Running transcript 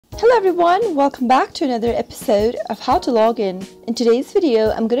Hello everyone, welcome back to another episode of How to Log In. In today's video,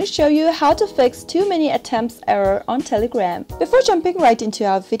 I'm going to show you how to fix too many attempts error on Telegram. Before jumping right into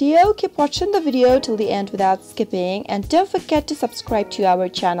our video, keep watching the video till the end without skipping, and don't forget to subscribe to our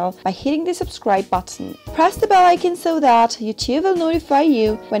channel by hitting the subscribe button. Press the bell icon so that YouTube will notify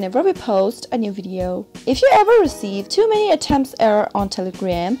you whenever we post a new video. If you ever receive too many attempts error on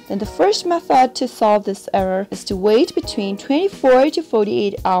Telegram, then the first method to solve this error is to wait between 24 to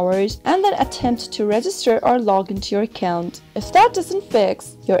 48 hours and then attempt to register or log into your account. If that doesn't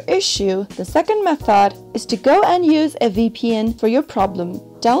fix your issue, the second method is to go and use a VPN for your problem.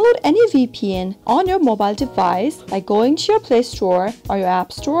 Download any VPN on your mobile device by going to your Play Store or your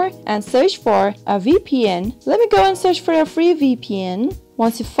App Store and search for a VPN. Let me go and search for a free VPN.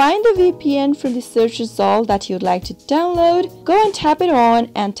 Once you find the VPN from the search result that you'd like to download, go and tap it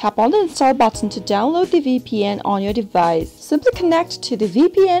on and tap on the install button to download the VPN on your device. Simply connect to the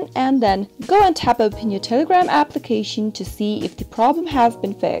VPN and then go and tap open your Telegram application to see if the problem has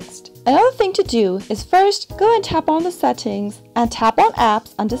been fixed. Another thing to do is first go and tap on the settings and tap on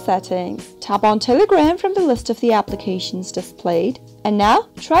apps under settings. Tap on Telegram from the list of the applications displayed. And now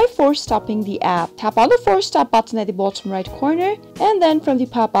try force stopping the app. Tap on the force stop button at the bottom right corner and then from the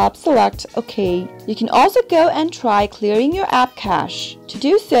pop-up select OK. You can also go and try clearing your app cache. To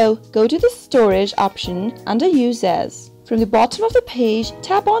do so, go to the storage option under Use As. From the bottom of the page,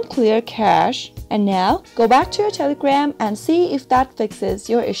 tap on Clear Cache, and now go back to your Telegram and see if that fixes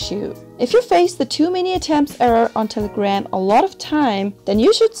your issue. If you face the too many attempts error on Telegram a lot of time, then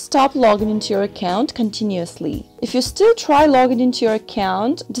you should stop logging into your account continuously. If you still try logging into your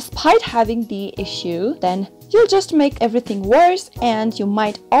account despite having the issue, then you'll just make everything worse and you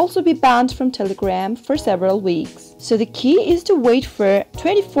might also be banned from Telegram for several weeks. So the key is to wait for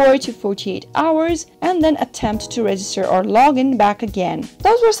 24 to 48 hours and then attempt to register or log in back again.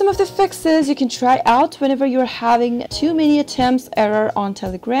 Those were some of the fixes you can try out whenever you're having too many attempts error on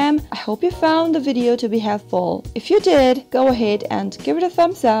Telegram. I hope you found the video to be helpful. If you did, go ahead and give it a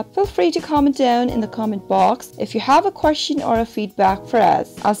thumbs up. Feel free to comment down in the comment box if you have a question or a feedback for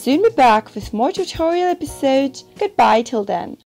us. I'll soon be back with more tutorial episodes. Goodbye till then.